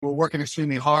We're working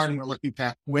extremely hard and we're looking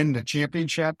to win the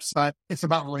championships, but it's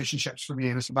about relationships for me.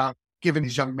 And it's about giving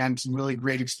these young men some really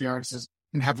great experiences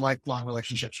and have lifelong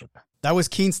relationships with them. That was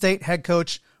Keene State head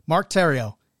coach Mark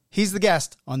Theriault. He's the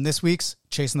guest on this week's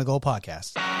Chasing the Goal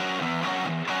podcast.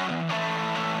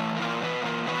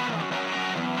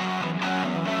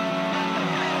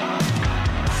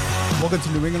 Welcome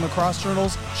to New England Lacrosse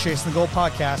Journal's Chasing the Goal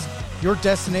podcast, your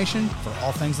destination for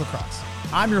all things lacrosse.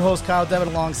 I'm your host, Kyle Devitt.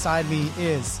 Alongside me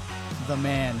is the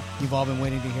man you've all been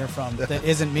waiting to hear from. That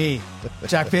isn't me,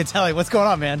 Jack Piantelli. What's going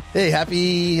on, man? Hey,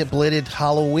 happy belated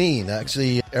Halloween.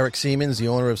 Actually, Eric Siemens, the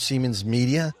owner of Siemens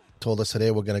Media, told us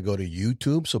today we're going to go to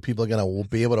YouTube, so people are going to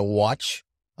be able to watch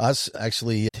us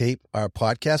actually tape our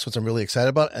podcast, which I'm really excited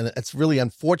about. And it's really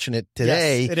unfortunate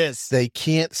today. Yes, it is. They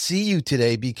can't see you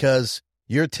today because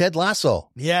you're Ted Lasso.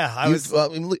 Yeah,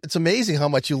 it's amazing how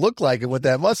much you look like it with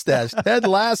that mustache. Ted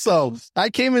Lasso. I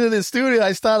came into the studio,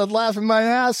 I started laughing my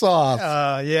ass off.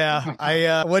 Yeah,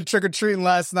 I went trick-or-treating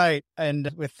last night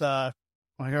and with my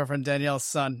girlfriend Danielle's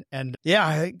son. And yeah,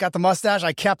 I got the mustache.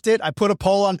 I kept it. I put a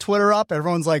poll on Twitter up.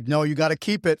 Everyone's like, no, you got to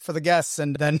keep it for the guests.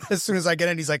 And then as soon as I get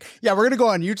in, he's like, yeah, we're going to go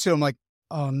on YouTube. I'm like,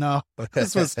 oh no,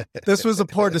 this was a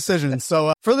poor decision.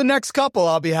 So for the next couple,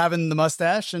 I'll be having the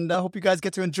mustache, and I hope you guys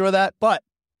get to enjoy that. But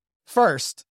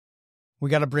first, we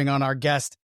got to bring on our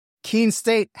guest, Keene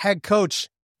State head coach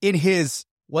in his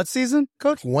what season,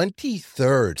 Coach?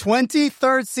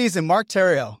 23rd season, Mark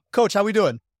Theriault. Coach, how we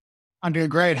doing? I'm doing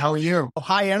great. How are you?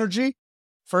 High energy,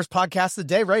 first podcast of the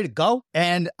day, ready to go.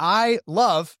 And I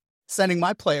love sending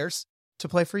my players to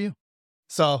play for you.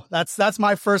 So that's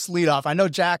my first lead off. I know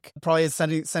Jack probably is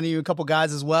sending you a couple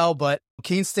guys as well, but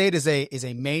Keene State is a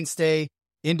mainstay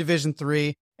in Division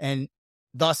III, and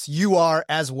thus you are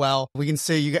as well. We can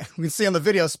see on the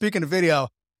video. Speaking of video,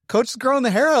 Coach is growing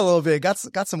the hair a little bit. Got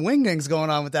some wingdings going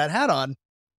on with that hat on.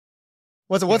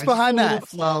 What's behind that?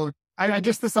 Flow. I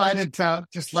just decided to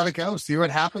just let it go, see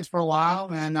what happens for a while.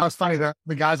 And it was funny that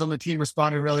the guys on the team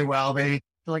responded really well. They're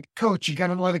like, Coach, you got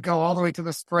to let it go all the way to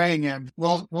the spring, and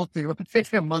we'll see. We'll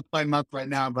take it month by month right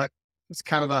now, but it's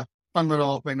kind of a fun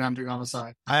little thing that I'm doing on the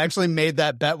side. I actually made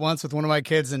that bet once with one of my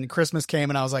kids, and Christmas came,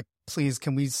 and I was like, please,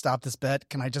 can we stop this bet?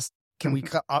 Can I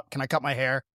cut my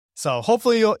hair? So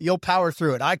hopefully you'll power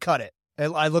through it. I cut it.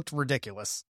 I looked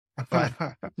ridiculous.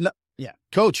 No, yeah.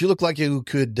 Coach, you look like you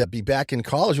could be back in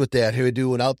college with that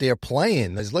hairdo and out there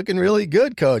playing. It's looking really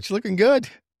good, Coach. Looking good.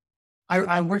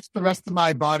 I worked the rest of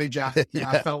my body, Jack. Yeah.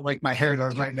 I felt like my hair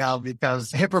does right now because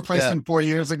hip replacement 4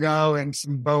 years ago and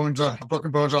some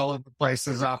broken bones all over the place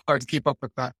is hard to keep up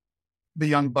with that. The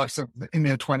young bucks in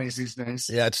their 20s these days.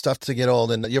 Yeah, it's tough to get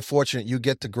old, and you're fortunate you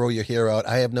get to grow your hair out.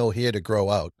 I have no hair to grow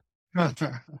out.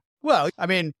 Well, I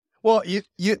mean, you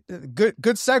good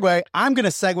segue. I'm going to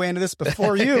segue into this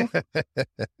before you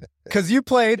because you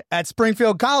played at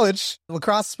Springfield College,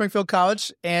 lacrosse at Springfield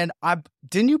College, and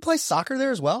didn't you play soccer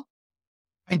there as well?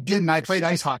 I didn't. I played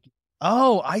ice hockey.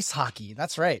 Oh, ice hockey.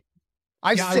 That's right.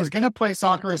 I was going to play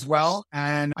soccer as well,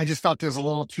 and I just felt there was a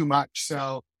little too much.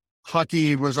 So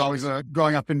hockey was always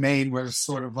growing up in Maine was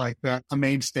sort of like a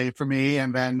mainstay for me.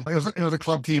 And then it was a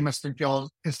club team at Springfield.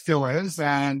 It still is.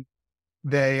 And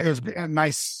it was a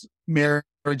nice marriage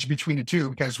between the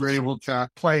two because we're able to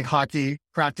play hockey,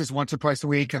 practice once or twice a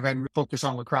week, and then focus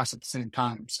on lacrosse at the same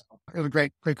time. So it was a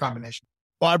great combination.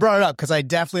 Well, I brought it up because I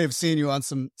definitely have seen you on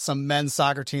some men's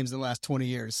soccer teams in the last 20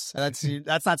 years. That's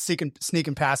not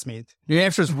sneaking past me. New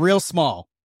Hampshire's real small.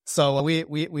 So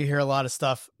we hear a lot of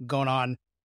stuff going on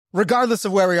regardless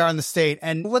of where we are in the state.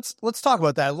 And let's talk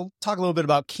about that. We'll talk a little bit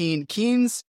about Keene.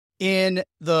 Keene's in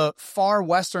the far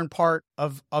western part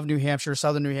of New Hampshire,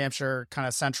 southern New Hampshire, kind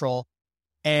of central.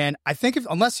 And I think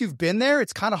unless you've been there,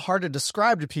 it's kind of hard to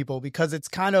describe to people because it's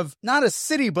kind of not a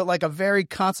city, but like a very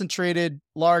concentrated,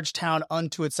 large town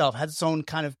unto itself, has its own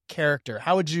kind of character.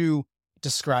 How would you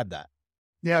describe that?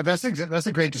 Yeah, that's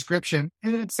a great description.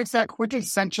 And it's that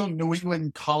quintessential New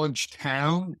England college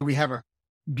town. We have a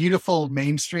beautiful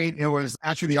main street. It was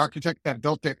actually the architect that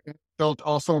built it, built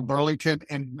also Burlington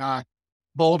and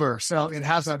Boulder. So it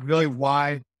has a really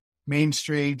wide main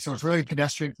street. So it's really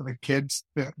pedestrian for the kids.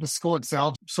 The school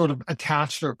itself sort of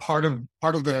attached or part of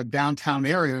the downtown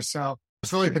area. So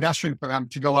it's really pedestrian for them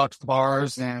to go out to the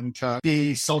bars and to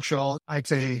be social. I'd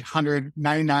say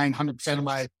 100% of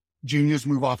my juniors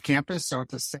move off campus. So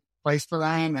it's a safe place for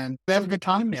them and they have a good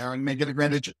time there and they get a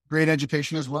great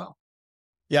education as well.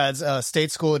 Yeah, it's a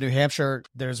state school in New Hampshire.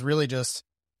 There's really just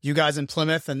you guys in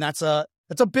Plymouth, and that's a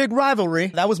big rivalry.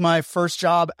 That was my first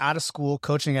job out of school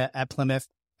coaching at Plymouth.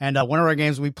 And one of our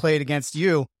games we played against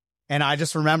you. And I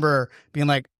just remember being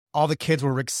like, all the kids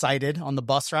were excited on the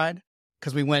bus ride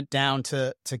because we went down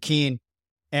to Keene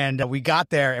And we got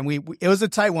there, and it was a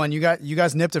tight one. You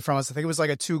guys nipped it from us. I think it was like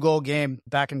a 2-goal game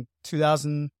back in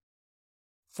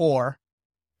 2004,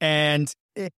 and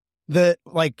it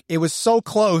was so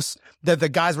close that the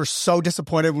guys were so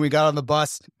disappointed when we got on the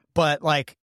bus. But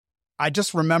like, I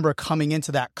just remember coming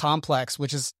into that complex,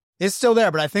 which is still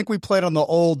there, but I think we played on the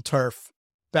old turf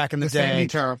back in the day. Sandy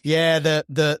turf. Yeah,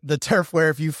 the turf where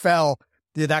if you fell,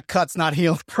 that cut's not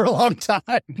healed for a long time.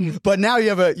 But now you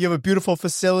have a beautiful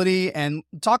facility. And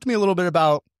talk to me a little bit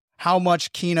about how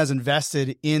much Keene has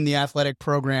invested in the athletic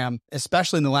program,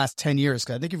 especially in the last 10 years.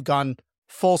 Because I think you've gone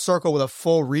full circle with a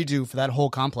full redo for that whole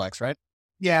complex, right?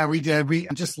 Yeah, we did.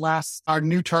 Our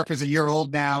new turf is a year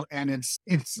old now, and it's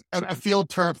a field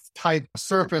turf type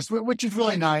surface, which is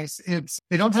really nice.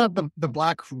 They don't have the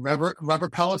black rubber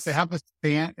pellets. They have the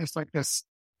sand. It's like this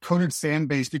coated sand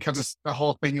base because the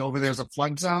whole thing over there is a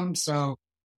flood zone. So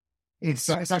it's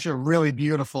actually a really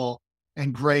beautiful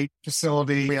and great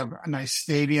facility. We have a nice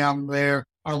stadium there.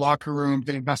 Our locker room,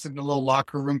 they invested in a little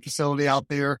locker room facility out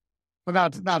there.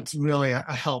 But that's really a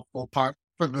helpful part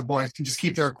for the boys to just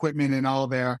keep their equipment and all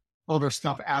their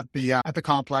stuff at the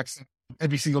complex.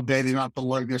 Every single day, they don't have to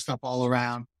lug their stuff all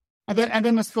around. And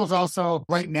then the school's also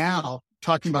right now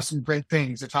talking about some great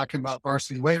things. They're talking about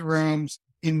varsity weight rooms,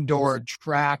 indoor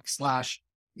track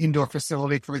 / indoor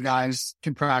facility for the guys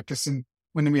can practice. And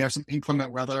when we have some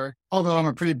inclement weather, although I'm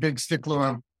a pretty big stickler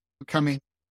of coming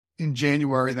in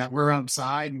January that we're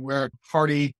outside and we're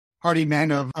hardy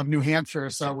men of New Hampshire.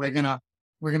 So we're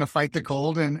going to fight the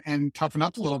cold and toughen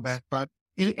up a little bit. But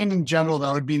in general,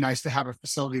 though, it'd be nice to have a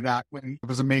facility that when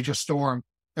there's a major storm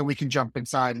that we can jump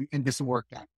inside and get some work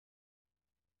done.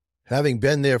 Having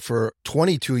been there for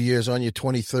 22 years on your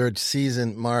 23rd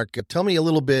season, Mark, tell me a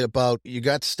little bit about, you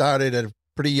got started at a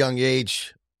pretty young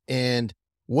age, and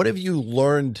what have you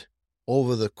learned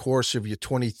over the course of your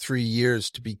 23 years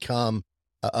to become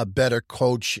a better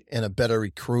coach and a better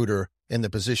recruiter in the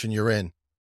position you're in?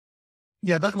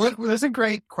 Yeah, that's a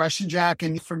great question, Jack.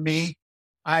 And for me,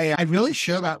 I really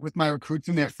share that with my recruits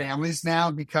and their families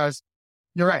now, because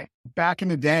you're right. Back in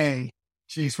the day,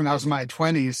 when I was in my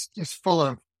 20s, just full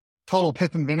of total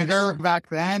pith and vinegar back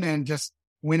then and just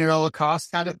win at all costs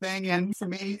kind of thing. And for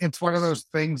me, it's one of those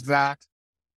things that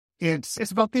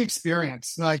it's about the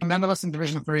experience. Like, none of us in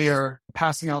Division III are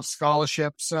passing out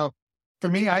scholarships. So for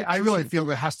me, I really feel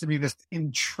there has to be this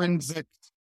intrinsic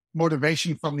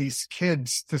motivation from these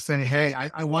kids to say, hey,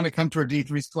 I want to come to a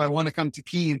D3 school. I want to come to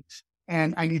Keene,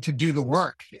 and I need to do the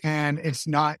work. And it's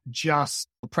not just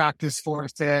practice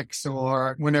 4-6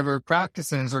 or whenever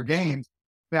practices or games,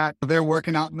 that they're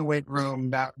working out in the weight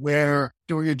room, that we're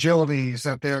doing agilities,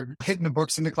 that they're hitting the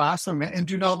books in the classroom and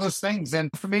doing all those things. And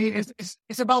for me, it's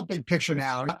about big picture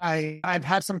now. I've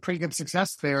had some pretty good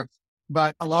success there,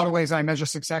 but a lot of ways I measure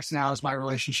success now is my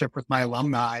relationship with my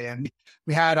alumni. And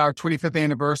we had our 25th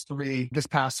anniversary this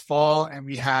past fall, and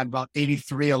we had about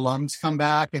 83 alums come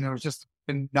back, and it was just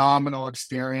a phenomenal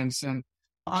experience. And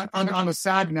on a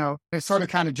sad note, it sort of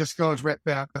kind of just goes with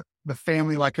the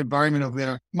family-like environment over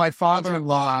there. My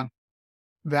father-in-law,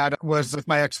 that was with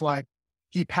my ex-wife,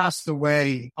 he passed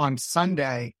away on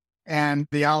Sunday, and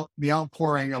the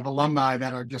outpouring of alumni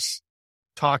that are just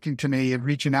talking to me and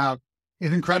reaching out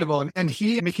is incredible. And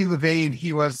Mickey Levine,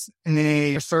 he was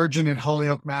a surgeon in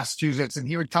Holyoke, Massachusetts, and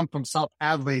he would come from South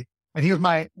Hadley, and he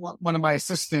was one of my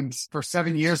assistants for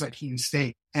 7 years at Keene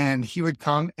State. And he would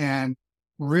come and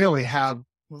really have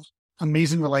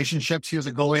amazing relationships. He was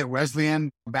a goalie at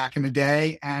Wesleyan back in the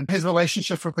day, and his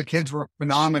relationships with the kids were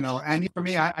phenomenal. And for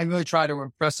me, I really try to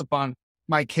impress upon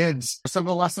my kids some of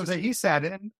the lessons that he said.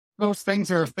 And those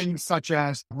things are things such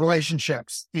as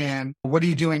relationships and what are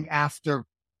you doing after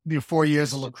your 4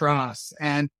 years of lacrosse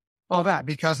and all that.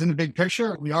 Because in the big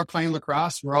picture, we are playing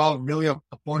lacrosse. We're all really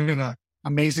afforded an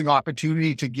amazing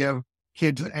opportunity to give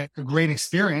kids a great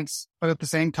experience. But at the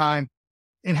same time,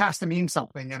 it has to mean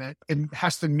something, and it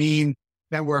has to mean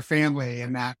that we're a family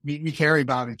and that we care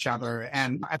about each other.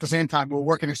 And at the same time, we're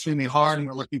working extremely hard and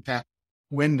we're looking to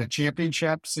win the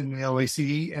championships in the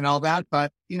LAC and all that.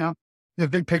 But, the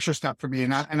big picture stuff for me.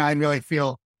 And I really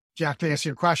feel, Jack, to answer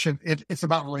your question, it's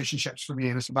about relationships for me.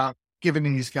 And it's about giving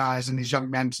these guys and these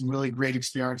young men some really great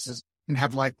experiences and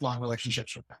have lifelong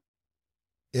relationships with them.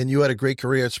 And you had a great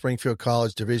career at Springfield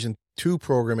College Division II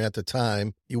program at the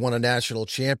time. You won a national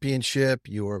championship.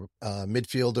 You were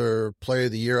midfielder player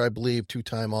of the year, I believe,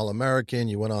 2-time All-American.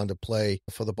 You went on to play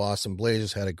for the Boston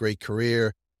Blazers, had a great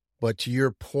career. But to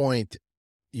your point,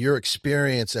 your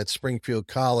experience at Springfield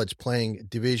College playing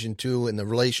Division II and the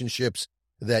relationships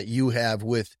that you have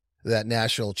with that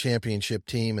national championship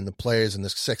team and the players and the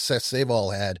success they've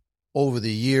all had over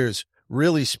the years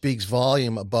really speaks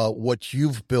volume about what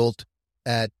you've built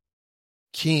at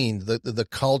Keene, the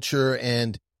culture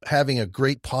and having a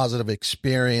great positive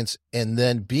experience, and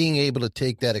then being able to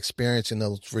take that experience in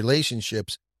those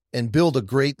relationships and build a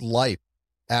great life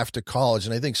after college.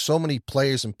 And I think so many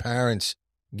players and parents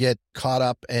get caught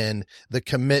up in the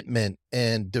commitment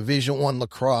and Division I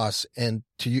lacrosse. And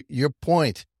to your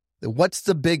point, what's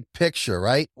the big picture,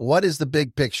 right? What is the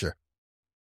big picture?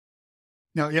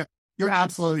 No, you're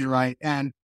absolutely right.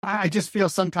 And I just feel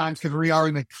sometimes, because we are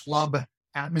in the club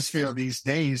atmosphere these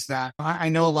days, that I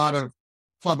know a lot of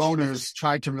club owners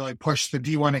try to really push the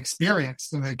D1 experience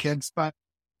to their kids. But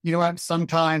you know what?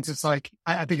 Sometimes it's like,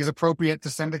 I think it's appropriate to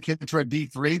send a kid to a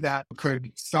D3 that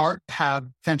could have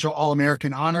potential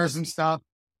All-American honors and stuff,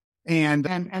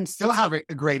 and still have a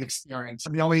great experience.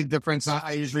 The only difference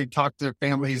I usually talk to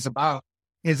families about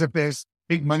is if there's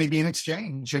big money being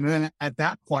exchanged. And then at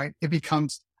that point, it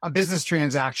becomes a business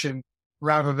transaction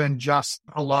rather than just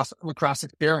a lacrosse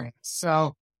experience.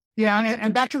 So, yeah.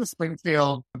 And back to the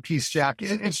Springfield piece, Jack,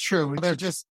 it's true.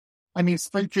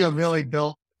 Springfield really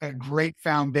built a great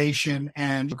foundation,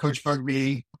 and Coach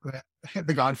Bugby,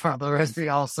 the godfather, as we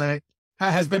all say,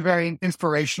 has been very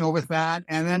inspirational with that.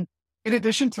 And then in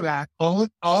addition to that, all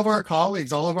of our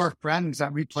colleagues, all of our friends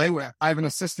that we play with, I have an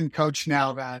assistant coach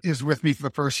now that is with me for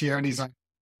the first year, and he's like,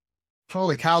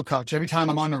 holy cow, coach, every time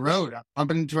I'm on the road, I'm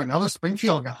bumping into another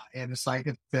Springfield guy. And it's like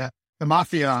the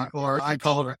mafia, or I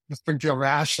call it the Springfield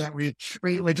Rash, that we're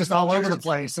just all over the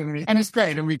place. And it's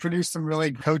great. And we produce some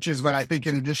really good coaches, but I think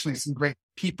in addition, some great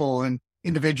people and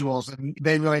individuals, and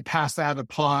they really pass that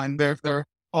upon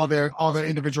all their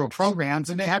individual programs,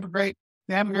 and they have a great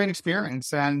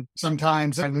experience. And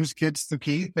sometimes I lose kids to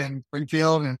Keith and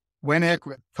Springfield and Winnick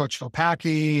with Coach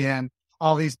Lopacki and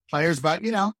all these players. But,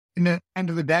 in the end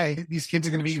of the day, these kids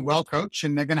are going to be well coached,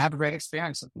 and they're going to have a great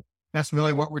experience. That's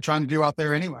really what we're trying to do out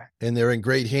there anyway. And they're in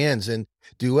great hands. And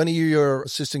do any of your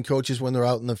assistant coaches, when they're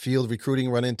out in the field recruiting,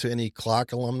 run into any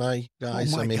Clark alumni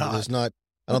guys? God.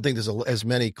 I don't think there's as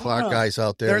many Clark guys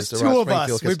out there. There's two of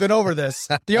us. We've been over this.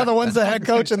 The other one's the head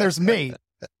coach, and there's me.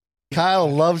 Kyle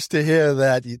loves to hear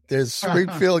that. There's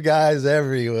Springfield guys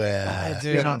everywhere. I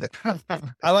do.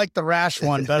 I like the Rash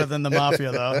one better than the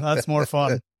Mafia, though. That's more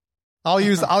fun. I'll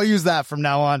use that from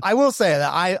now on. I will say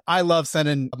that I love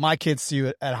sending my kids to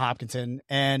you at Hopkinton.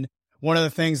 And one of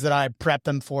the things that I prep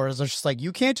them for is just like,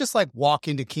 you can't just like walk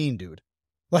into Keene, dude.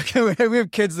 Like we have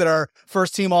kids that are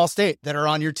first team All-State that are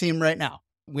on your team right now.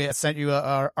 We had sent you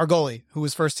our goalie who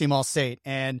was first team All-State.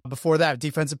 And before that,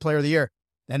 defensive player of the year.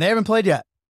 And they haven't played yet.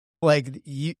 Like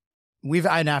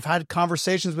I've had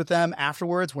conversations with them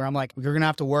afterwards where I'm like, you're going to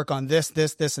have to work on this,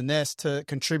 and this to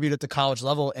contribute at the college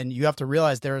level. And you have to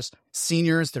realize there's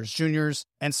seniors, there's juniors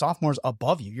and sophomores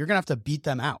above you. You're going to have to beat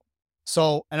them out.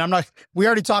 So, and we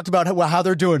already talked about how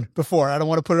they're doing before. I don't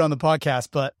want to put it on the podcast,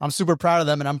 but I'm super proud of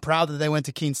them. And I'm proud that they went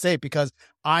to Keene State, because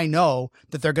I know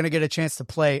that they're going to get a chance to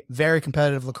play very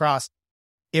competitive lacrosse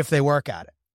if they work at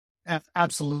it.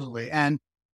 Absolutely. And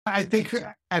I think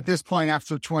at this point,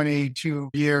 after 22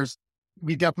 years,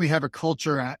 we definitely have a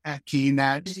culture at Keene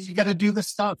that you got to do the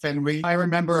stuff. And I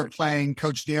remember playing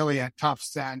Coach Daly at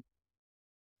Tufts, and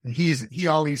he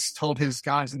always told his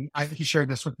guys, and he shared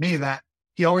this with me, that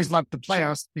he always loved to play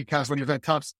us because when he was at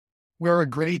Tufts, we're a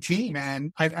gritty team.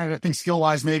 And I think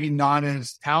skill-wise, maybe not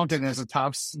as talented as the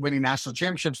Tufts winning national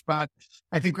championships, but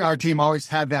I think our team always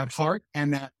had that heart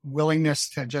and that willingness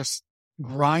to just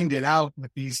grind it out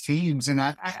with these teams. And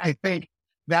I think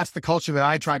that's the culture that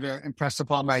I try to impress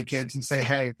upon my kids and say,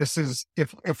 hey, this is,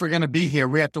 if we're going to be here,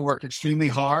 we have to work extremely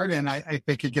hard. And I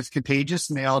think it gets contagious,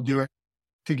 and they all do it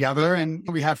together, and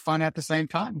we have fun at the same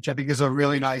time, which I think is a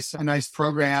really nice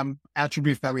program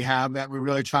attribute that we have, that we're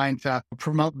really trying to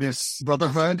promote this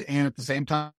brotherhood and at the same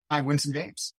time win some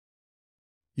games.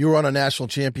 You were on a national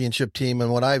championship team,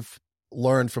 and what I've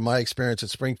learned from my experience at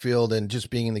Springfield and just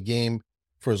being in the game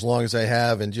for as long as I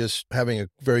have, and just having a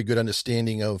very good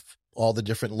understanding of all the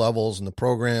different levels and the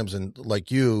programs, and like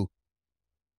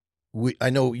I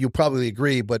know you probably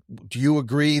agree, but do you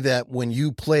agree that when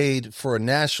you played for a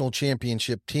national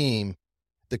championship team,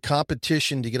 the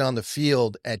competition to get on the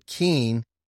field at Keene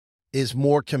is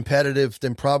more competitive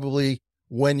than probably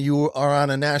when you are on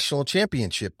a national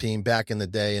championship team back in the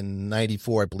day in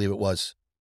 94, I believe it was?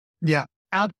 Yeah,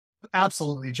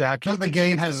 absolutely, Jack. The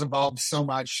game has evolved so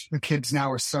much. The kids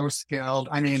now are so skilled.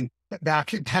 I mean,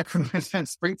 back when I was at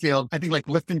Springfield, I think like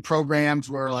lifting programs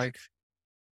were like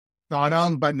thought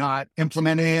of, but not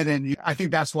implemented. And I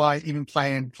think that's why even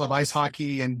playing club ice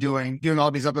hockey and doing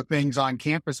all these other things on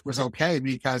campus was okay,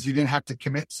 because you didn't have to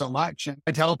commit so much. And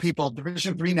I tell people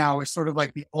Division III now is sort of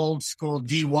like the old school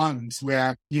D1s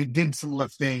where you did some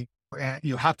lifting and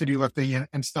you have to do lifting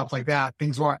and stuff like that.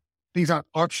 Things aren't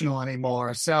optional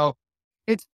anymore. So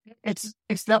it's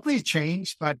definitely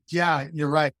changed, but yeah, you're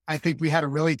right. I think we had a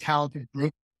really talented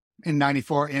group in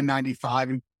 94 and 95.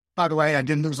 And by the way, I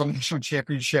didn't lose a national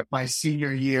championship my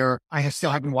senior year. I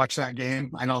still haven't watched that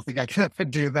game. I don't think I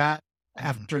could do that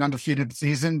after an undefeated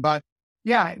season, but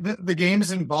yeah, the game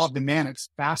is involved in, man, it's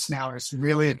fast now. It's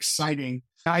really exciting.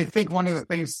 I think one of the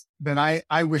things that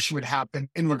I wish would happen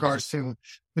in regards to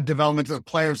the development of the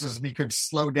players is we could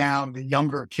slow down the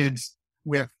younger kids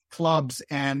with clubs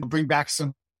and bring back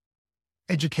some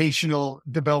educational,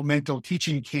 developmental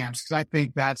teaching camps. Because I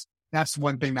think that's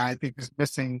one thing that I think is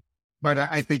missing. But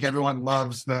I think everyone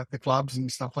loves the clubs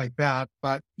and stuff like that.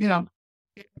 But,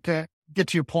 to get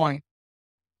to your point,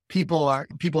 people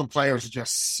and players are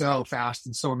just so fast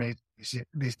and so amazing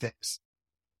these days.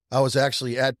 I was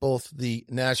actually at both the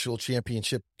national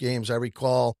championship games. I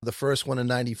recall the first one in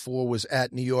 94 was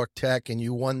at New York Tech, and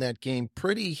you won that game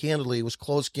pretty handily. It was a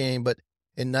close game, but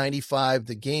in 95,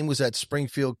 the game was at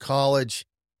Springfield College.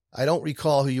 I don't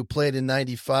recall who you played in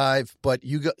 95, but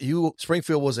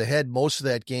Springfield was ahead most of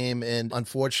that game and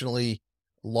unfortunately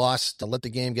lost, let the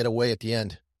game get away at the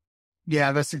end.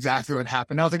 Yeah, that's exactly what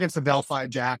happened. I was against the Delphi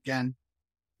Jack, and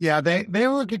yeah, they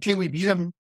were a good team. We beat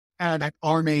them at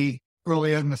Army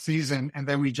earlier in the season, and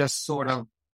then we just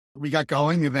we got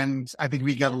going, and then I think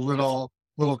we got a little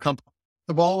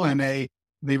comfortable, and they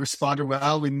responded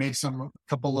well. We made a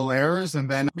couple little errors, and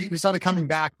then we started coming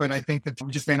back, but I think that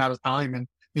we just ran out of time, and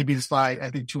maybe just by, I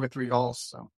think, 2 or 3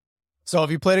 goals. So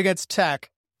if you played against Tech,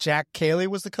 Jack Cayley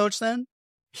was the coach then?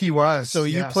 He was. So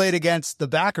you played against the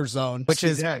backer zone, which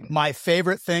is my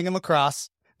favorite thing in lacrosse.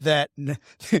 That I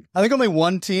think only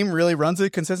one team really runs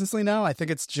it consistently now. I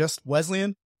think it's just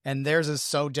Wesleyan, and theirs is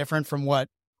so different from what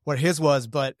his was.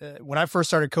 But when I first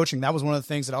started coaching, that was one of the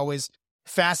things that always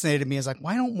fascinated me, is like,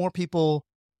 why don't more people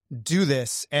do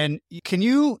this? And can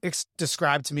you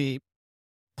describe to me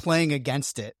playing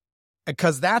against it?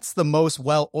 Because that's the most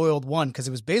well-oiled one, because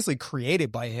it was basically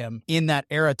created by him in that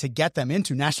era to get them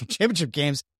into national championship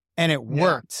games, and it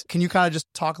worked. Can you kind of just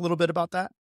talk a little bit about that?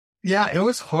 Yeah, it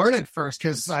was hard at first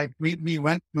because we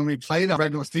went, when we played the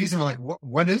regular season, we're like,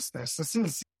 what is this? This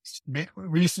is, we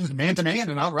used to use man-to-man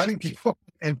and outrunning people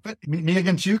and me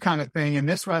against you kind of thing. And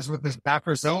this was with this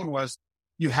backer zone was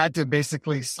you had to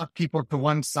basically suck people to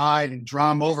one side and draw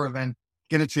them over, then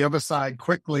get it to the other side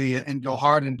quickly and go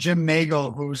hard. And Jim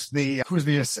Nagel, who's the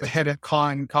head at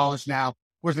Conn College now,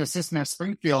 was an assistant at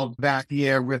Springfield that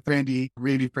year with Randy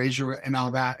Frazier and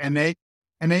all that. And they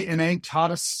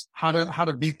taught us how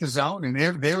to beat the zone.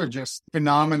 And they were just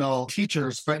phenomenal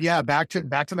teachers. But yeah, back to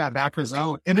that backer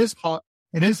zone. It is hard.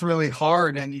 It is really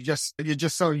hard. And you're just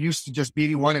so used to just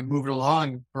beating one and move it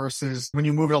along, versus when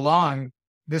you move it along,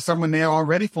 there's someone there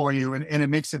already for you. And it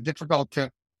makes it difficult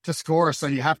to score. So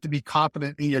you have to be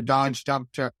confident in your dodge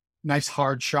dump to nice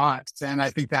hard shots. And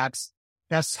I think that's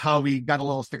how we got a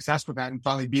little success with that and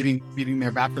finally beating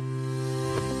their backer.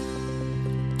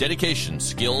 Dedication,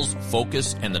 skills,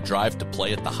 focus, and the drive to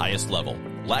play at the highest level.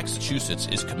 Laxachusetts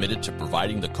is committed to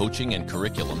providing the coaching and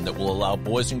curriculum that will allow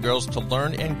boys and girls to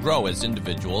learn and grow as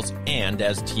individuals and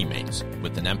as teammates.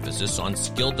 With an emphasis on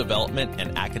skill development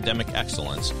and academic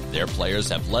excellence, their players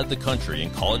have led the country in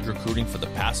college recruiting for the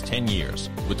past 10 years.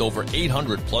 With over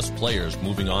 800-plus players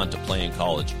moving on to play in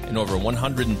college and over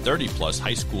 130-plus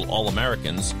high school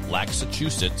All-Americans,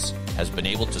 Laxachusetts has been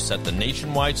able to set the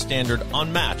nationwide standard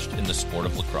unmatched in the sport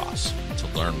of lacrosse. To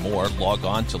learn more, log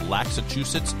on to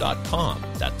laxachusetts.com.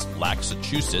 That's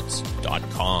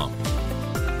laxachusetts.com.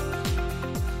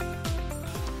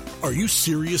 Are you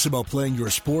serious about playing your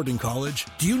sport in college?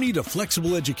 Do you need a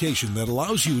flexible education that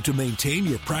allows you to maintain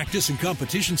your practice and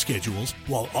competition schedules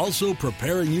while also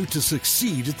preparing you to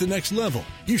succeed at the next level?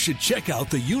 You should check out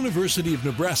the University of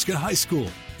Nebraska High School.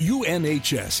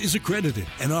 UNHS is accredited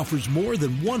and offers more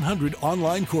than 100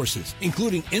 online courses,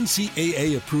 including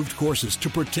NCAA-approved courses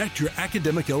to protect your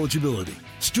academic eligibility.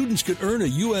 Students could earn a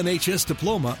UNHS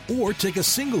diploma or take a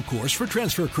single course for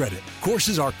transfer credit.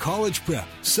 Courses are college prep,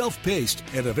 self-paced,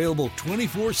 and available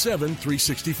 24/7,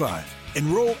 365.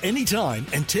 Enroll anytime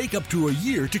and take up to a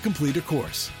year to complete a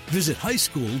course. Visit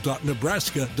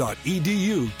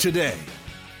highschool.nebraska.edu today.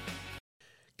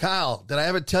 Kyle, did I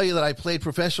ever tell you that I played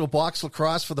professional box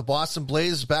lacrosse for the Boston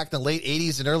Blazers back in the late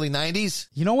 80s and early 90s?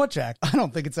 You know what, Jack? I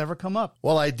don't think it's ever come up.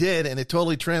 Well, I did, and it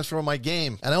totally transformed my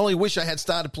game. And I only wish I had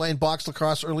started playing box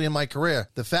lacrosse early in my career.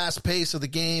 The fast pace of the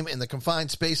game and the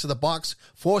confined space of the box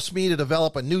forced me to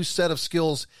develop a new set of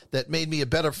skills that made me a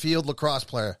better field lacrosse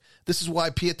player. This is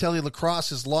why Piatelli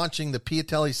Lacrosse is launching the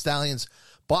Piatelli Stallions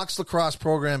box lacrosse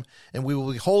program, and we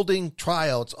will be holding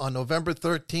tryouts on November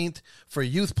 13th for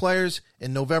youth players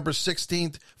and November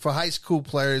 16th for high school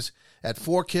players at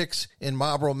Four Kicks in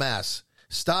Marlborough, Mass.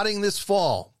 Starting this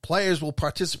fall, players will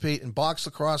participate in box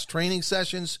lacrosse training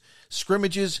sessions,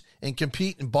 scrimmages, and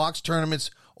compete in box tournaments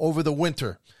over the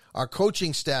winter. Our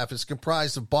coaching staff is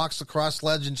comprised of box lacrosse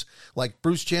legends like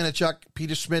Bruce Chanichuk,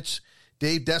 Peter Schmitz,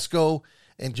 Dave Desco,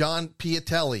 and John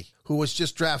Piatelli, who was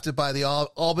just drafted by the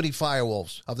Albany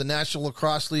Firewolves of the National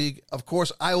Lacrosse League. Of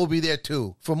course, I will be there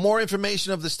too. For more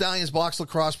information of the Stallions Box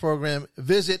Lacrosse program,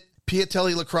 visit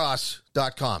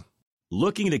PiatelliLacrosse.com.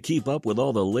 Looking to keep up with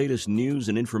all the latest news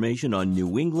and information on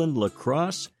New England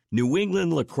lacrosse? New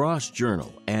England Lacrosse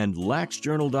Journal and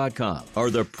LaxJournal.com are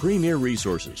the premier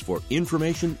resources for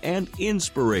information and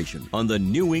inspiration on the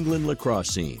New England lacrosse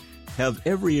scene. Have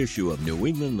every issue of New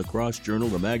England Lacrosse Journal,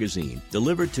 the magazine,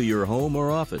 delivered to your home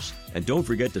or office. And don't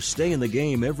forget to stay in the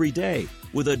game every day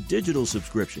with a digital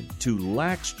subscription to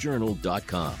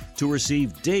LaxJournal.com to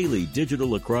receive daily digital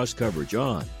lacrosse coverage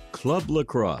on club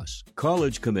lacrosse,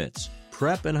 college commits,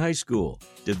 prep and high school,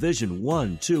 Division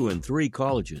 1, 2, and 3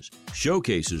 colleges,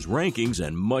 showcases, rankings,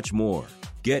 and much more.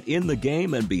 Get in the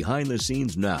game and behind the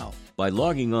scenes now by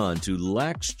logging on to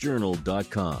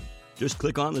LaxJournal.com. Just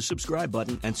click on the subscribe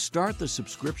button and start the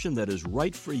subscription that is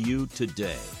right for you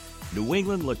today. New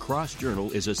England Lacrosse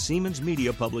Journal is a Siemens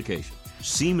Media publication.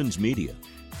 Siemens Media.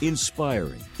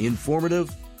 Inspiring,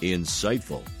 informative,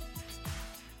 insightful.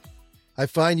 I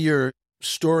find your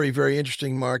story very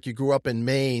interesting, Mark. You grew up in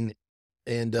Maine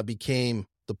and became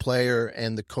the player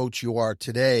and the coach you are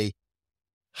today.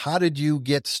 How did you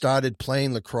get started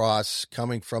playing lacrosse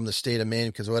coming from the state of Maine?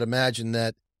 Because I would imagine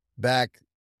that back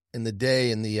in the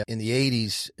day, in the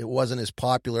 80s, it wasn't as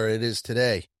popular as it is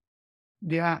today.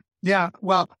 Yeah.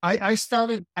 Well, I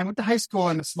went to high school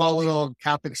in a small little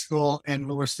Catholic school in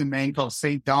Lewiston, Maine called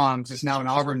St. Dom's. It's now in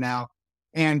Auburn now.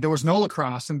 And there was no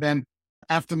lacrosse. And then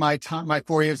after my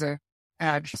 4 years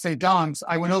at St. Dom's,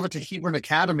 I went over to Hebron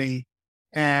Academy.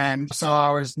 And so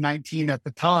I was 19 at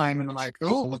the time. And I'm like,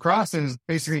 oh, lacrosse is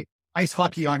basically ice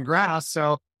hockey on grass.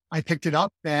 So I picked it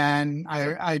up and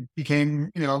I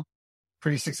became,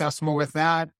 pretty successful with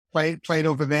that, played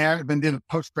over there, then did a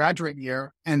postgraduate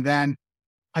year. And then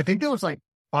I think there was like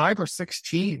 5 or 6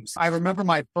 teams. I remember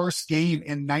my first game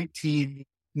in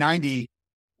 1990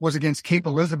 was against Cape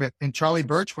Elizabeth, and Charlie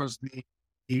Birch was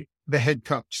the head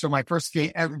coach. So my first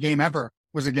game ever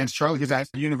was against Charlie. He's at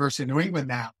the University of New England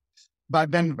now. But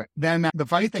then the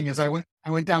funny thing is I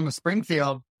went down to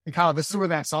Springfield, and Kyle, this is where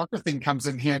that soccer thing comes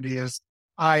in handy is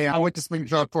I went to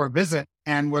Springfield for a visit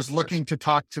and was looking to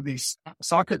talk to the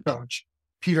soccer coach,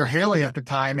 Peter Haley at the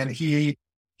time, and he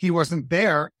wasn't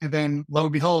there. And then lo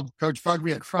and behold, Coach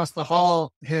Fugby across the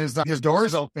hall, his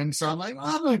doors open. So I'm like, well,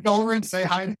 I'm going to go over and say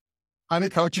hi to the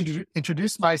coach and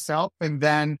introduce myself. And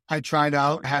then I tried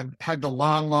out, had the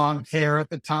long hair at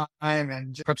the time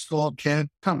and prep school kid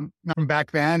come back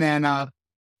then and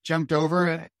jumped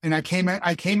over. And I came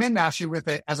in actually with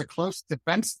it as a close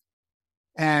defense.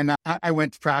 And I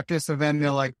went to practice, and then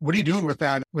they're like, what are you doing with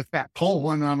that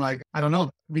pole? And I'm like, I don't know.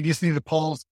 We just need the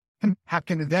poles back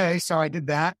in the day. So I did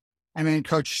that. And then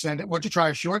coach said, why don't you try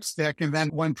a short stick? And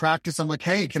then one practice, I'm like,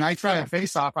 hey, can I try a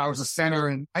face off? I was a center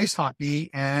in ice hockey.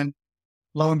 And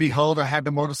lo and behold, I had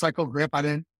the motorcycle grip.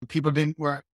 People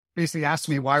were basically asked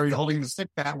me, why are you holding the stick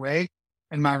that way?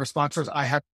 And my response was, I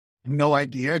have no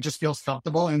idea. It just feels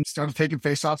comfortable, and started taking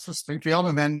face offs for Springfield,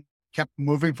 and then kept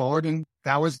moving forward. And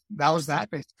that was that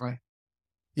basically.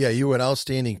 Yeah, you were an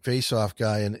outstanding face-off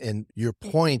guy. And your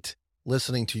point,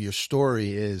 listening to your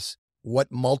story, is what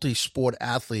multi-sport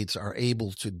athletes are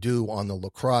able to do on the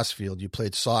lacrosse field. You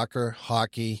played soccer,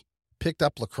 hockey, picked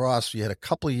up lacrosse. You had a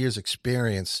couple of years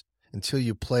experience until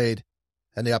you had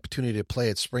the opportunity to play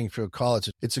at Springfield College.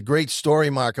 It's a great story,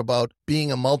 Mark, about being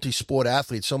a multi-sport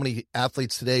athlete. So many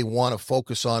athletes today want to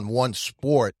focus on one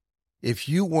sport. If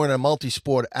you weren't a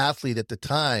multi-sport athlete at the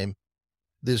time,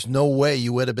 there's no way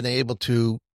you would have been able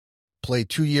to play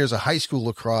 2 years of high school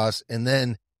lacrosse and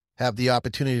then have the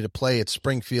opportunity to play at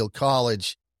Springfield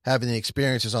College, having the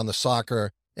experiences on the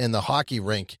soccer and the hockey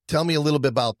rink. Tell me a little bit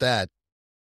about that.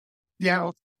 Yeah,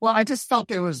 well, I just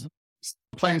felt it was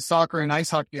playing soccer and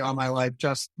ice hockey all my life.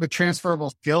 Just the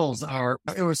transferable skills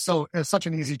it was such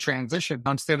an easy transition.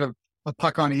 Instead of a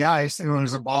puck on the ice and there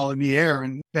was a ball in the air,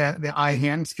 and the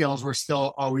eye-hand skills were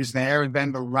still always there. And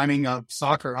then the running of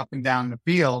soccer up and down the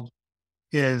field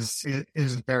is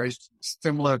very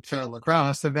similar to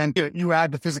lacrosse. And then you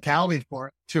add the physicality for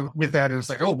it with that. It's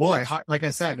like, oh boy, like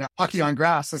I said, hockey on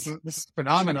grass, this is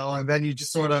phenomenal. And then you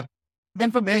just sort of,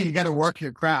 then from there, you got to work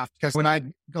your craft. Because when I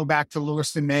go back to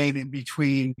Lewiston, Maine, in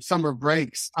between summer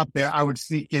breaks up there, I would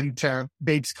sneak into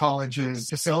Bates College's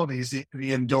facilities,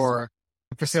 the indoor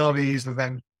facilities, and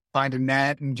then find a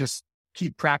net and just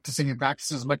keep practicing and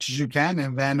practice as much as you can.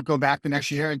 And then go back the next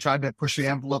year and try to push the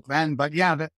envelope then. But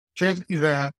yeah,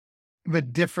 the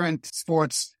different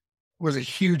sports was a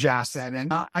huge asset.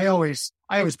 And I always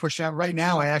push that. Right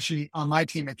now, I actually, on my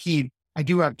team at Keene, I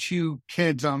do have 2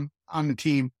 kids on the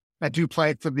team that do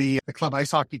play for the club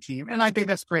ice hockey team. And I think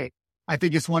that's great. I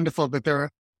think it's wonderful that they're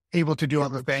able to do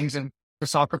other things. And the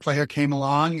soccer player came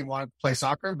along and wanted to play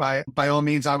soccer. By all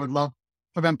means, I would love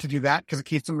for them to do that because it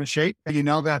keeps them in shape. And you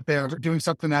know that they're doing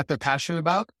something that they're passionate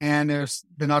about, and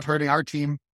they're not hurting our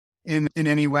team in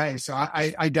any way. So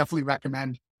I definitely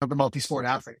recommend the multi-sport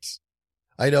athletes.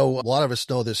 I know a lot of us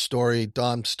know this story.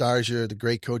 Dom Starsier, the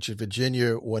great coach at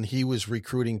Virginia, when he was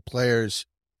recruiting players,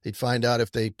 they'd find out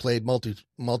if they played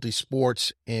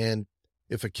multi-sports, and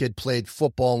if a kid played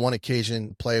football on one occasion,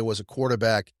 the player was a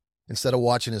quarterback. Instead of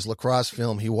watching his lacrosse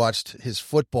film, he watched his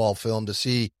football film to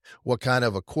see what kind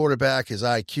of a quarterback, his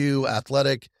IQ,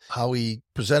 athletic, how he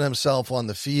presented himself on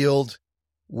the field.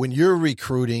 When you're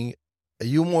recruiting, are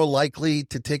you more likely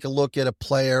to take a look at a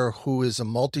player who is a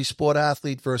multi-sport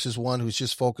athlete versus one who's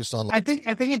just focused on? I think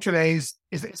in today's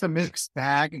it's a mixed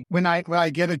bag. When I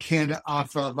get a kid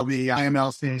off of the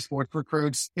IMLCA sports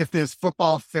recruits, if there's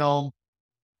football film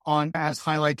on as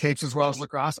highlight tapes as well as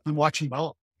lacrosse, I'm watching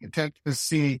both to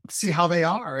see how they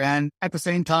are. And at the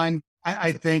same time,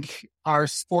 I think our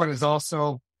sport is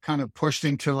also kind of pushed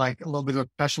into like a little bit of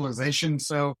specialization.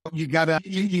 So you gotta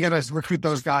recruit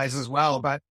those guys as well.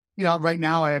 But right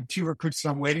now I have 2 recruits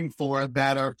I'm waiting for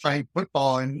that are playing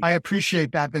football, and I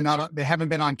appreciate that they haven't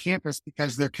been on campus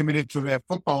because they're committed to their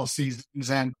football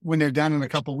seasons. And when they're done in a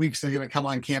couple of weeks, they're going to come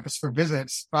on campus for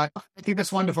visits. But I think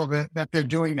that's wonderful that they're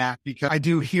doing that, because I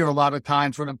do hear a lot of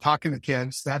times when I'm talking to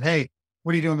kids that, hey,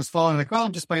 what are you doing this fall? And they're like, well,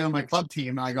 I'm just playing on my club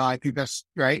team. And I go, I think that's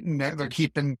great. And they're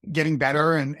getting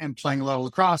better and playing a little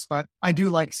lacrosse. But I do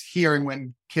like hearing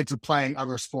when kids are playing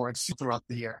other sports throughout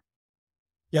the year.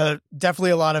 Yeah, definitely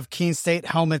a lot of Keene State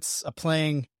helmets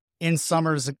playing in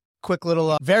summers. A quick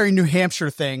little, very New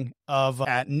Hampshire thing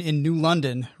in New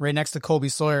London, right next to Colby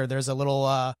Sawyer. There's a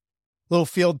little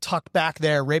field tucked back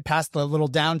there, right past the little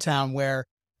downtown, where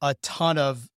a ton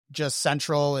of just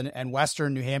central and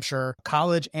western New Hampshire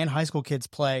college and high school kids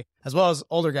play, as well as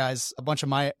older guys. A bunch of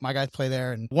my guys play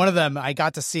there. And one of them I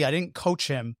got to see. I didn't coach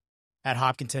him at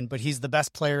Hopkinton, but he's the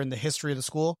best player in the history of the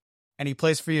school, and he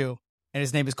plays for you. And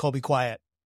his name is Colby Quiet.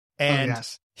 And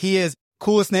He is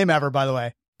coolest name ever, by the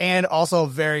way. And also a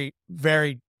very,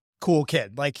 very cool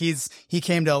kid. Like he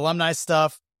came to alumni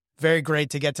stuff. Very great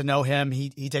to get to know him.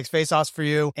 He takes face-offs for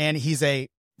you. And he's a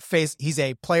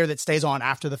player that stays on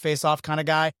after the face-off kind of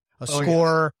guy, a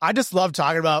scorer. Yeah. I just love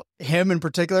talking about him in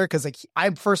particular, because I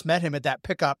first met him at that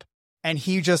pickup and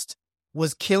he just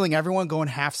was killing everyone going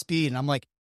half speed. And I'm like,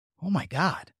 oh my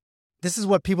God, this is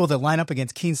what people that line up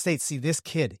against Keene State see. This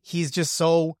kid, he's just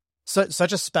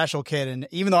such a special kid. And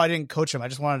even though I didn't coach him, I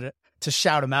just wanted to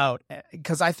shout him out,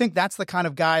 because I think that's the kind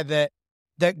of guy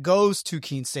that goes to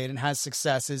Keene State and has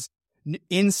success, is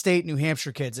in-state New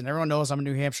Hampshire kids. And everyone knows I'm a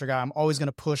New Hampshire guy. I'm always going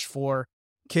to push for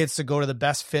kids to go to the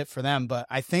best fit for them. But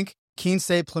I think Keene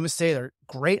State, Plymouth State are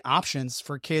great options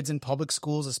for kids in public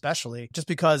schools, especially just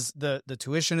because the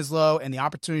tuition is low and the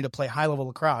opportunity to play high-level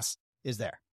lacrosse is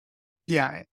there.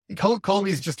 Yeah.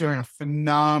 Colby's just doing a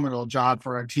phenomenal job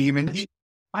for our team. And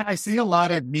I see a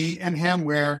lot of me and him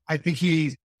where I think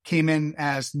he came in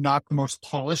as not the most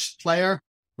polished player.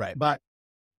 Right. But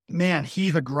man,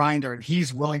 he's a grinder, and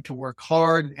he's willing to work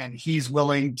hard, and he's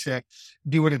willing to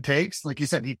do what it takes. Like you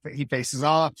said, he faces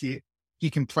off. He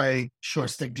can play short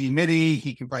stick D midi.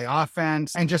 He can play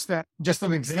offense. And just an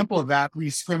example of that, we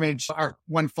scrimmaged our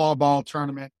one fall ball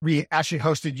tournament. We actually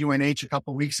hosted UNH a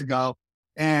couple of weeks ago,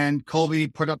 and Colby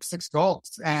put up 6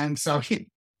 goals. And so he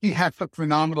had a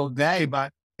phenomenal day,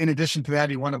 but in addition to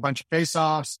that, he won a bunch of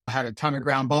faceoffs, had a ton of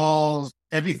ground balls,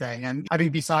 everything. And I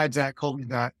think besides that, Colby's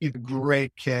he's a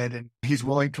great kid, and he's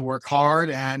willing to work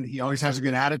hard, and he always has a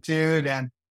good attitude. And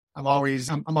I'm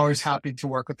always happy to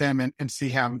work with him and see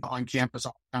him on campus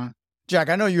all the time. Jack,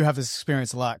 I know you have this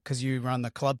experience a lot because you run the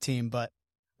club team, but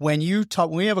when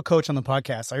we have a coach on the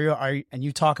podcast, and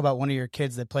you talk about one of your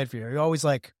kids that played for you, are you always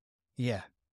like, yeah,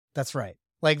 that's right.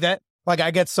 Like that, Like,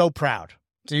 I get so proud.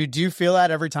 Do you feel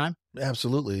that every time?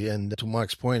 Absolutely. And to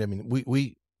Mark's point, I mean,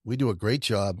 we do a great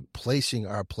job placing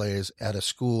our players at a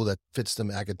school that fits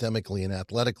them academically and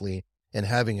athletically and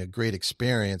having a great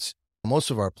experience.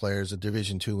 Most of our players are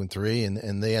Division 2 and 3,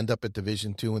 and they end up at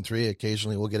Division 2 and 3.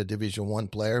 Occasionally we'll get a Division 1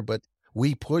 player, but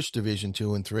we push Division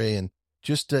 2 and 3. And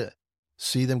just to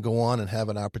see them go on and have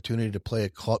an opportunity to play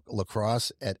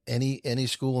lacrosse at any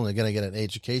school, and they're going to get an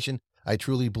education. I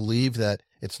truly believe that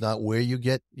it's not where you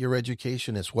get your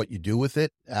education, it's what you do with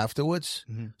it afterwards.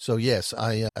 Mm-hmm. So yes,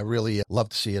 I really love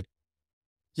to see it.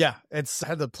 Yeah, I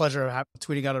had the pleasure of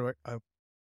tweeting out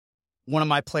one of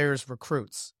my players'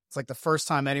 recruits. It's like the first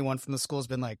time anyone from the school has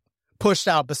been like pushed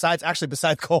out besides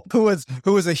Cole, who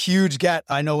was a huge get.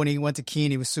 I know when he went to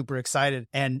Keene, he was super excited.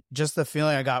 And just the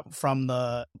feeling I got from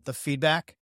the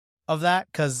feedback of that,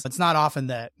 because it's not often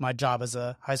that my job as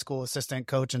a high school assistant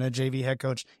coach and a JV head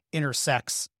coach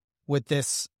intersects with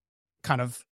this kind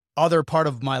of other part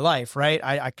of my life, right?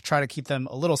 I try to keep them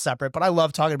a little separate, but I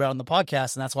love talking about it on the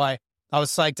podcast. And that's why I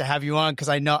was psyched to have you on, because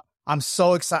I know I'm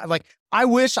so excited. Like, I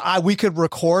wish we could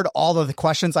record all of the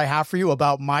questions I have for you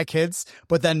about my kids,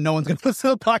 but then no one's going to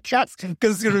listen to the podcast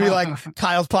because it's going to be like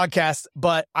Kyle's podcast.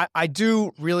 But I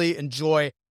do really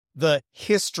enjoy the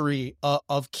history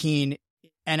of Keene.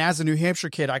 And as a New Hampshire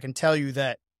kid, I can tell you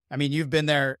that, I mean, you've been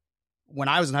there when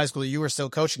I was in high school, you were still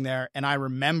coaching there. And I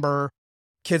remember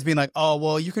kids being like, oh,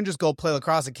 well, you can just go play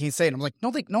lacrosse at Keene State. And I'm like,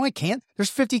 no, I can't. There's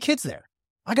 50 kids there.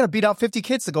 I got to beat out 50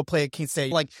 kids to go play at Keene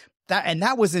State. Like that. And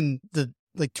that was in the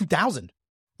 2000.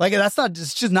 Like,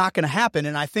 it's just not going to happen.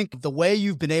 And I think the way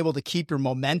you've been able to keep your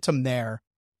momentum there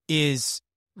is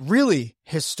really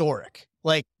historic.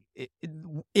 Like,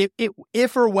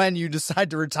 if or when you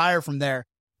decide to retire from there,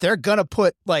 they're going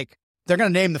to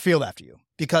name the field after you,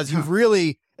 because you've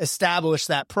really established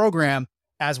that program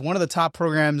as one of the top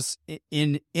programs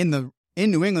in New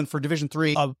England for Division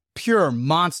III, a pure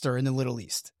monster in the Little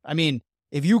East. I mean,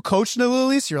 if you coach in the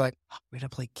Little East, you're like, oh, we're going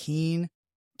to play Keene.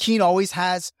 Keene always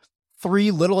has 3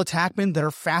 little attackmen that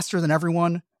are faster than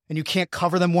everyone, and you can't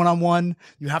cover them one-on-one.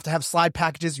 You have to have slide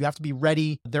packages. You have to be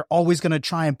ready. They're always going to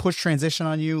try and push transition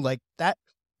on you like that.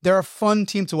 They're a fun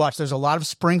team to watch. There's a lot of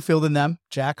Springfield in them.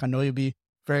 Jack, I know you'll be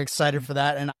very excited for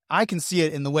that. And I can see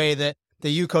it in the way that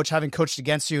you coach, having coached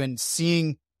against you and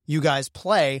seeing you guys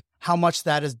play, how much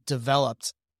that has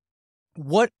developed.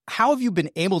 How have you been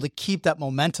able to keep that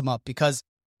momentum up? Because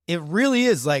it really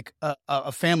is like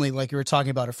a family, like you were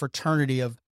talking about, a fraternity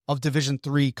of Division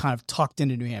III kind of tucked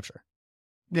into New Hampshire.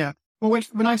 Yeah. Well,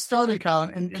 when I started, Kyle,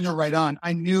 and you're right on,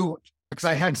 I knew, because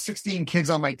I had 16 kids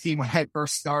on my team when I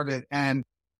first started. And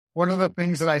one of the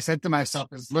things that I said to myself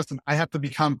is, listen, I have to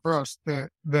become first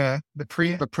the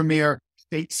premier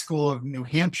state school of New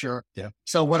Hampshire. Yeah.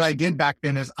 So what I did back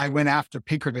then is I went after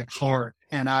Pinkerton hard,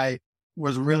 and I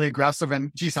was really aggressive.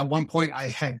 And geez, at one point I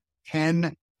had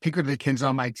 10 Pinkerton kids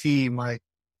on my team. Like,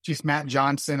 geez, Matt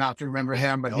Johnson, I have to remember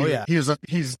him, but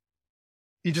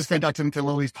he just got inducted into the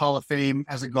Little East Hall of Fame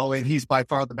as a goalie. And he's by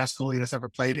far the best goalie that's ever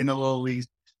played in the Little East.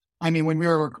 I mean, when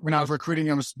I was recruiting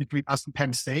him, it was between us and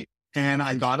Penn State, and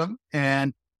I got him.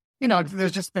 And,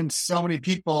 there's just been so many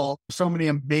people, so many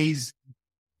amazing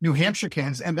New Hampshire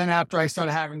kids. And then after I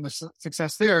started having the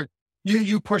success there,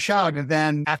 you push out. And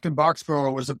then Acton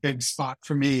Boxborough was a big spot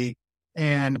for me,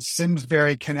 and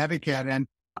Simsbury, Connecticut. And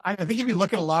I think if you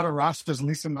look at a lot of rosters, at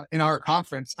least in our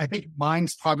conference, I think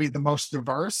mine's probably the most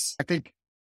diverse. I think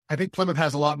Plymouth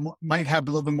has might have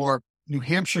a little bit more New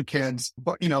Hampshire kids,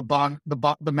 but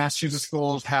the Massachusetts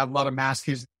schools have a lot of Mass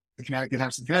kids. Connecticut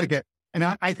has some Connecticut, and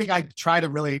I think I try to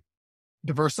really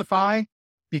diversify,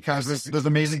 because there's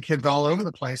amazing kids all over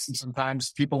the place, and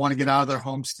sometimes people want to get out of their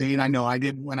home state. I know I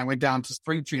did when I went down to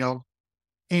Springfield,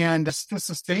 and to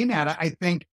sustain that, I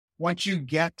think once you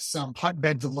get some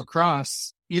hotbeds of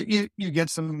lacrosse, you get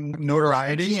some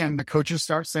notoriety, and the coaches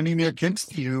start sending their kids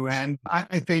to you. And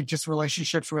I think just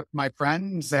relationships with my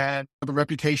friends and the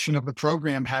reputation of the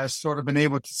program has sort of been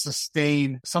able to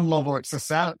sustain some level of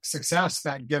success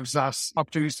that gives us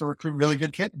opportunities to recruit really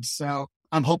good kids. So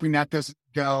I'm hoping that doesn't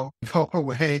go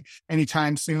away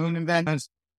anytime soon. And then, as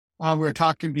we were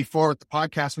talking before with the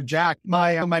podcast with Jack,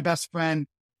 my best friend,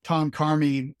 Tom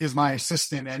Carmine, is my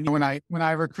assistant. And when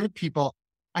I recruit people,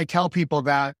 I tell people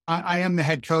that I am the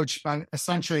head coach, but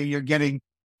essentially you're getting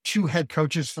 2 head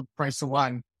coaches for the price of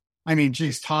 1. I mean,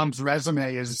 geez, Tom's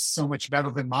resume is so much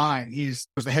better than mine. He was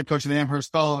the head coach of the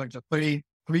Amherst College, a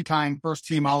 3-time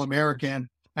first-team All-American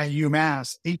at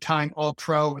UMass, 8-time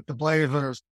All-Pro with the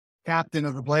Blazers, captain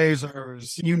of the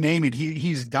Blazers, you name it.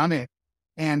 He's done it.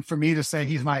 And for me to say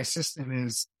he's my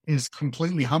assistant is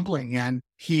completely humbling. And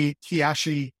he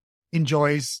actually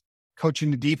enjoys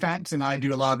coaching the defense and I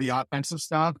do a lot of the offensive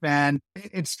stuff. And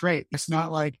it's great. It's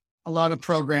not like a lot of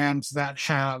programs that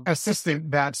have an assistant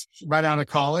that's right out of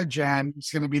college and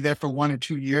it's going to be there for 1 or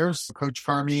 2 years. Coach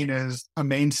Carmine is a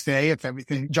mainstay if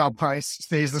everything, job price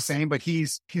stays the same, but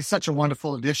he's such a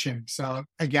wonderful addition. So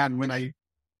again, when I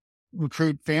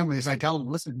recruit families, I tell them,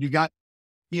 listen, you got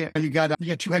 2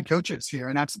 head coaches here.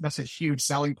 And that's a huge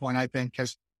selling point, I think,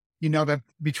 because you know that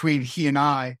between he and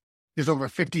I, there's over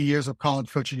 50 years of college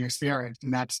coaching experience.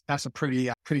 And that's a pretty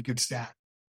good stat.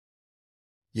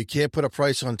 You can't put a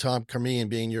price on Tom Carmine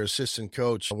being your assistant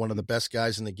coach, one of the best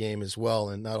guys in the game as well.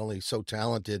 And not only so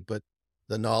talented, but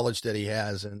the knowledge that he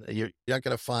has. And you're not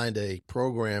going to find a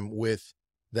program with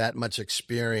that much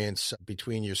experience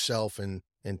between yourself and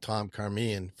Tom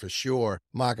Carmine for sure.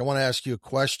 Mark, I want to ask you a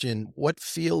question. What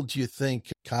field do you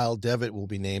think Kyle Devitt will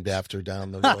be named after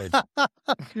down the road?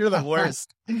 You're the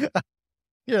worst.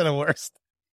 You're the worst.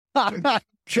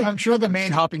 I'm sure the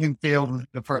main Hopkinton field is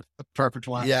the perfect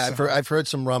one. Yeah, so. I've heard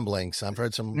some rumblings. There we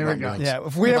go. Yeah,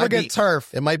 if we ever get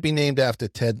turf. It might be named after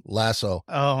Ted Lasso.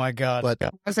 Oh, my God. But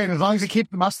I say, as long as he keeps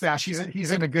the mustache,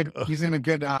 he's in a good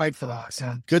fight for that.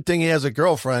 So. Good thing he has a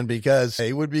girlfriend because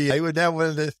he would not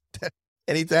want to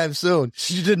anytime soon.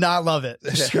 She did not love it.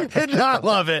 She did not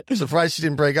love it. Surprised she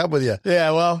didn't break up with you.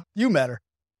 Yeah, well, you met her.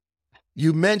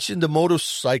 You mentioned the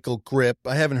motorcycle grip.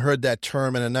 I haven't heard that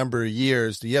term in a number of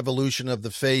years. The evolution of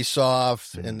the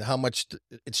face-off and how much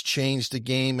it's changed the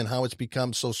game and how it's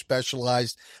become so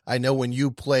specialized. I know when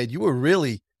you played, you were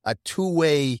really a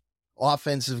two-way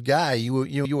offensive guy. You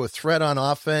were a threat on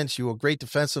offense. You were a great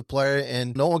defensive player,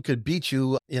 and no one could beat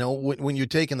you. When you're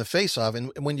taking the face-off.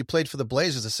 And when you played for the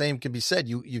Blazers, the same can be said.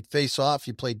 You face off.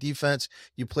 You played defense.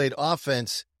 You played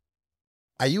offense.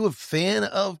 Are you a fan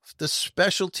of the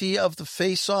specialty of the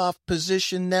face-off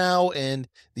position now and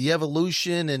the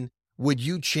evolution? And would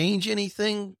you change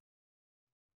anything?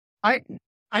 I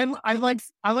like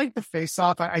the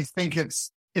face-off. I think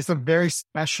it's a very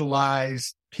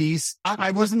specialized piece.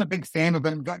 I wasn't a big fan of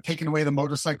them taking away the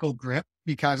motorcycle grip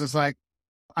because it's like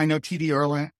I know T.D.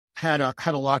 Erlin had a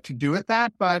lot to do with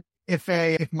that. But if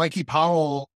Mikey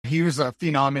Powell, he was a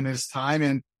phenom in his time,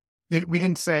 and we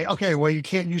didn't say, okay, well, you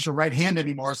can't use your right hand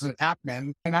anymore as an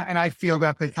attackman. And I feel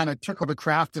that they kind of took over the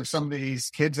craft of some of these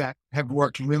kids that have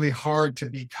worked really hard to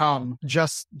become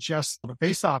just the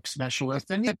face-off specialist.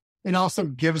 And it also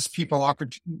gives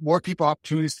more people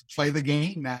opportunities to play the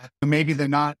game that maybe they're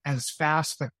not as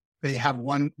fast, but they have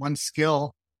one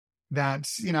skill that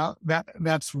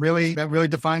really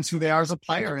defines who they are as a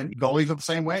player. And goalies are the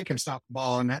same way, can stop the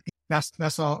ball. And that's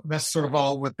sort of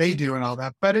all what they do and all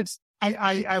that. But I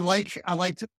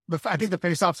think the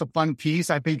face-off's a fun piece.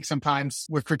 I think sometimes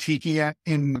we're critiquing it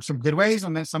in some good ways.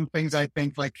 And then some things I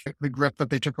think like the grip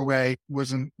that they took away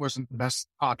wasn't the best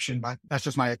option, but that's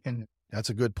just my opinion.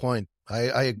 That's a good point.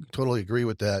 I totally agree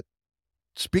with that.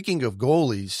 Speaking of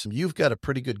goalies, you've got a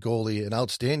pretty good goalie, an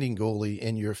outstanding goalie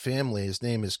in your family. His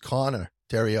name is Connor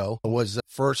Theriault. Was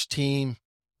first team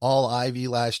All Ivy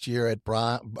last year at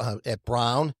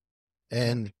Brown.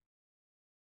 And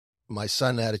my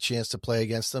son had a chance to play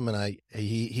against him, and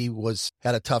he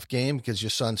had a tough game because your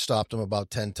son stopped him about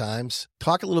 10 times.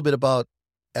 Talk a little bit about,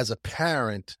 as a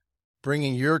parent,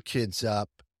 bringing your kids up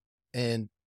and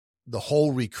the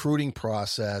whole recruiting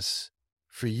process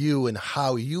for you and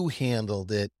how you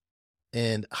handled it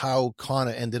and how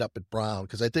Connor ended up at Brown.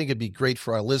 Because I think it'd be great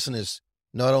for our listeners.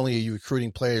 Not only are you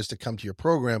recruiting players to come to your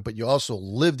program, but you also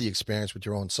live the experience with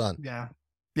your own son. Yeah.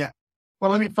 Well,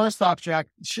 let me first off, Jack,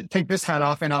 take this hat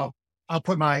off and I'll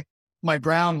put my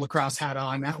Brown lacrosse hat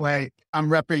on. That way I'm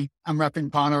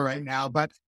repping Connor right now.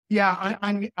 But yeah,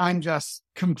 I'm just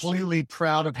completely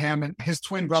proud of him and his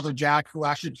twin brother, Jack, who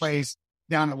actually plays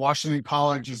down at Washington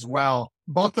College as well.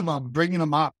 Both of them, bringing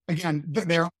them up. Again,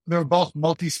 they're both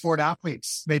multi-sport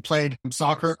athletes. They played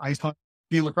soccer, ice hockey,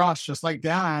 lacrosse, just like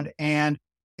Dad. And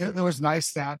it was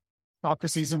nice that soccer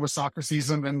season was soccer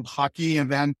season and hockey.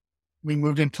 And then we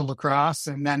moved into lacrosse.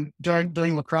 And then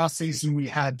during lacrosse season,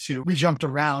 we jumped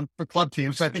around for club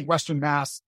teams. So I think Western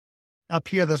Mass up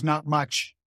here, there's not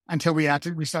much until we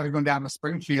started going down to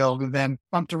Springfield and then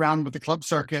bumped around with the club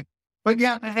circuit. But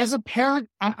yeah, as a parent,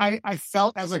 I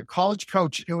felt as a college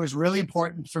coach, it was really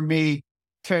important for me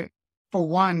to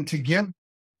give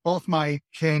both my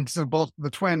kids, both the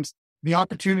twins, the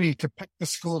opportunity to pick the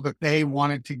school that they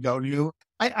wanted to go to.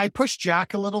 I pushed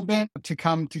Jack a little bit to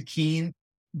come to Keene,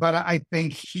 but I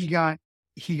think he got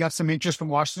some interest from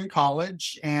Washington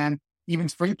College and even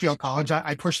Springfield College.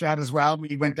 I pushed that as well.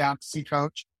 We went down to see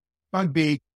Coach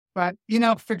Bugby. But,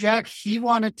 for Jack, he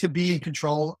wanted to be in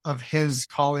control of his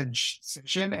college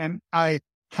decision. And I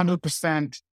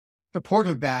 100%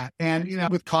 supported that. And,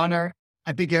 with Connor,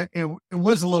 I think it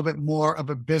was a little bit more of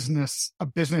a business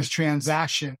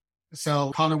transaction.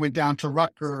 So Connor went down to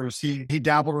Rutgers. He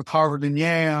dabbled with Harvard and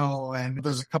Yale, and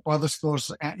there's a couple other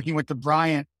schools. He went to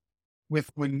Bryant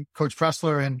when Coach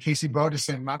Pressler and Casey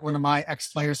Bodison, one of my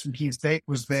ex-players from Keene State,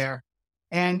 was there.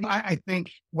 And I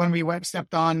think when we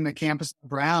stepped on the campus of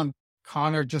Brown,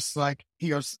 Connor he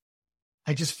goes,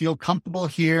 I just feel comfortable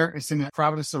here. It's in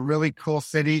Providence, a really cool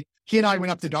city. He and I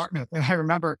went up to Dartmouth, and I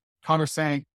remember Connor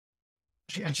saying,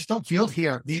 I just don't feel it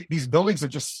here. These buildings are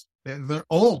they're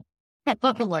old. I'm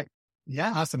like,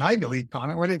 yeah, that's an Ivy League,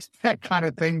 Connor. What is that kind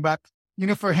of thing? But,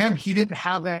 for him, he didn't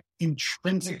have that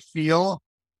intrinsic feel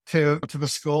to the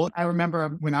school. I remember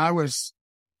when I was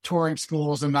touring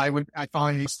schools and I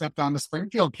finally stepped on the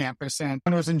Springfield campus, and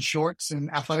I was in shorts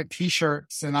and athletic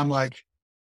t-shirts, and I'm like,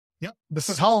 yep, this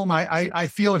is home. I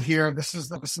feel it here. This is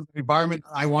the environment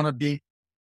I want to be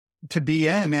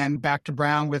in. And back to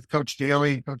Brown with Coach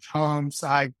Daly, Coach Holmes.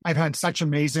 I've had such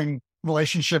amazing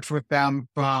relationships with them,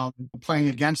 from playing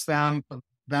against them,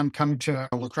 them coming to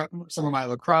some of my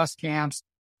lacrosse camps.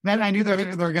 Then I knew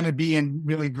they're going to be in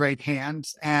really great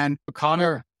hands. And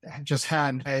Connor just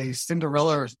had a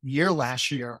Cinderella year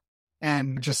last year,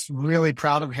 and just really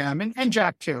proud of him. And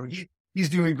Jack too. He's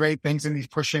doing great things, and he's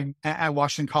pushing at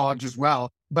Washington College as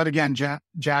well. But again,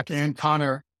 Jack and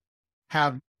Connor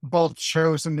have both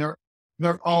chosen their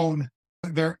own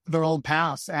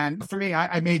paths. And for me,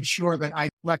 I made sure that I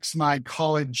flex my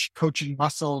college coaching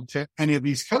muscle to any of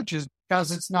these coaches,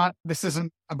 because this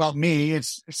isn't about me.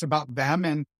 It's about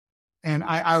them. And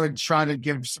I would try to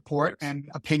give support and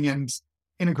opinions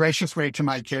in a gracious way to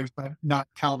my kids, but not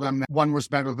tell them that one was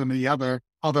better than the other.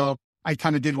 Although I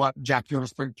kind of did what Jack did with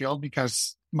Springfield,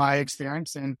 because my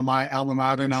experience and my alma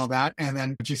mater and all that, and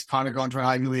then just kind of going to an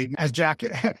Ivy League. As Jack,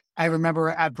 I remember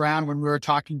at Brown when we were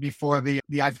talking before the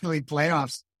Ivy League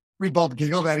playoffs, we both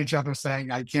giggled at each other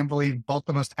saying, I can't believe both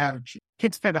of us have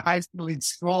kids at Ivy League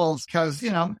schools, because,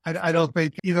 I don't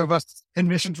think either of us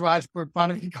admissions-wise were fun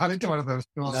if you got into one of those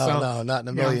schools. No, not in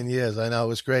a million years. I know. It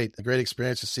was great. A great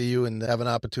experience to see you and have an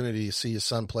opportunity to see your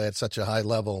son play at such a high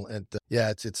level. And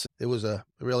it was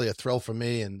really a thrill for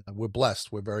me, and we're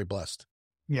blessed. We're very blessed.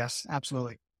 Yes,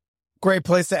 absolutely. Great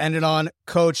place to end it on.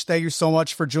 Coach, thank you so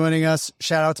much for joining us.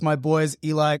 Shout out to my boys,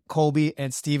 Eli, Colby,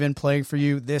 and Steven, playing for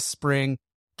you this spring.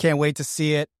 Can't wait to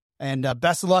see it. And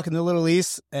best of luck in the Little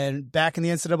East and back in the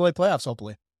NCAA playoffs,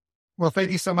 hopefully. Well,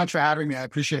 thank you so much for having me. I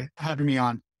appreciate having me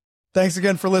on. Thanks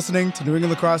again for listening to New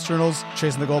England Lacrosse Journal's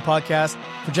Chasing the Goal podcast.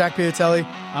 For Jack Piatelli,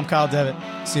 I'm Kyle Devitt.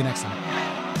 See you next time.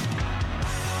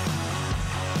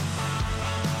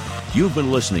 You've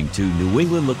been listening to New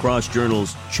England Lacrosse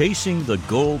Journal's Chasing the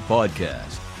Goal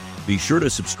podcast. Be sure to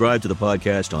subscribe to the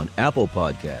podcast on Apple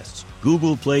Podcasts,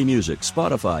 Google Play Music,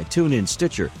 Spotify, TuneIn,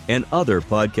 Stitcher, and other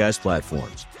podcast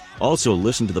platforms. Also,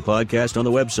 listen to the podcast on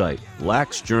the website,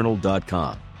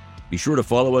 laxjournal.com. Be sure to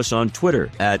follow us on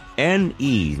Twitter at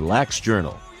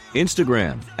NELaxJournal,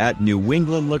 Instagram at New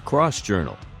England Lacrosse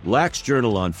Journal, Lax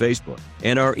Journal on Facebook,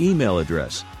 and our email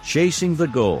address,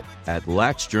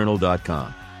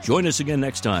 chasingthegoal@laxjournal.com. Join us again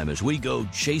next time as we go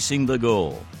chasing the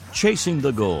goal. Chasing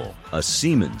the Goal, a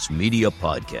Siemens Media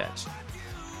podcast.